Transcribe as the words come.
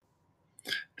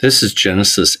This is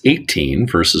Genesis 18,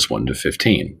 verses 1 to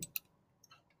 15.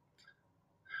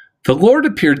 The Lord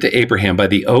appeared to Abraham by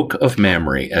the oak of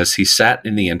Mamre as he sat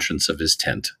in the entrance of his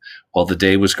tent, while the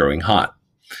day was growing hot.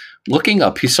 Looking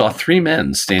up, he saw 3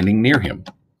 men standing near him.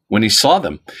 When he saw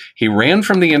them, he ran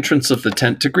from the entrance of the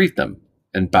tent to greet them,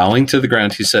 and bowing to the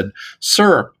ground, he said,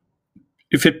 "Sir,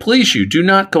 if it please you, do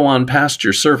not go on past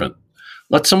your servant.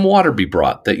 Let some water be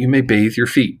brought, that you may bathe your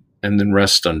feet, and then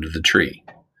rest under the tree.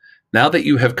 Now that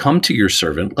you have come to your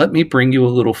servant, let me bring you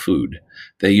a little food,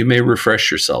 that you may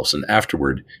refresh yourselves, and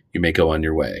afterward you may go on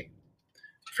your way."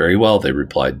 "Very well," they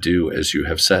replied, "do as you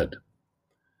have said."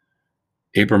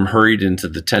 Abram hurried into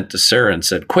the tent to Sarah and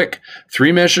said, "Quick,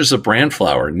 3 measures of bran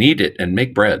flour, knead it, and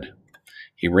make bread."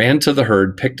 He ran to the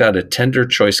herd, picked out a tender,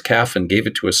 choice calf, and gave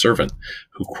it to a servant,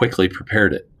 who quickly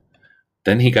prepared it.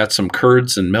 Then he got some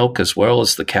curds and milk, as well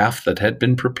as the calf that had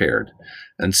been prepared,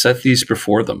 and set these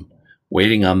before them,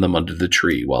 waiting on them under the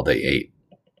tree while they ate.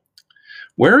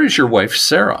 "Where is your wife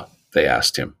Sarah?" they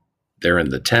asked him. "They're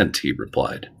in the tent," he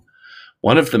replied.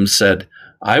 One of them said,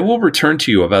 "I will return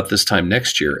to you about this time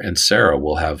next year, and Sarah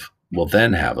will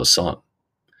then have a son."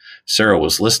 Sarah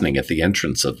was listening at the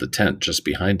entrance of the tent just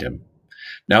behind him.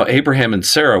 Now Abraham and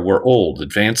Sarah were old,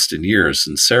 advanced in years,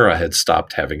 and Sarah had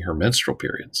stopped having her menstrual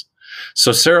periods.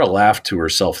 So Sarah laughed to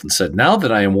herself and said, "Now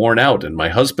that I am worn out and my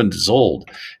husband is old,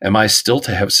 am I still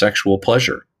to have sexual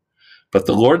pleasure?" But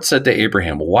the Lord said to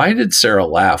Abraham, "Why did Sarah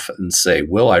laugh and say,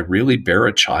 'Will I really bear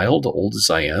a child, old as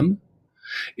I am?'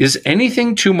 Is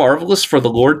anything too marvelous for the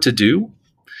Lord to do?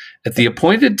 At the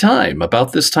appointed time,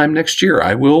 about this time next year,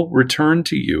 I will return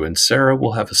to you, and Sarah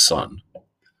will have a son."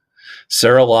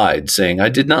 Sarah lied, saying, "I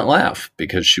did not laugh,"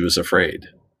 because she was afraid.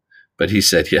 But he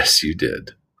said, "Yes, you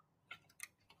did."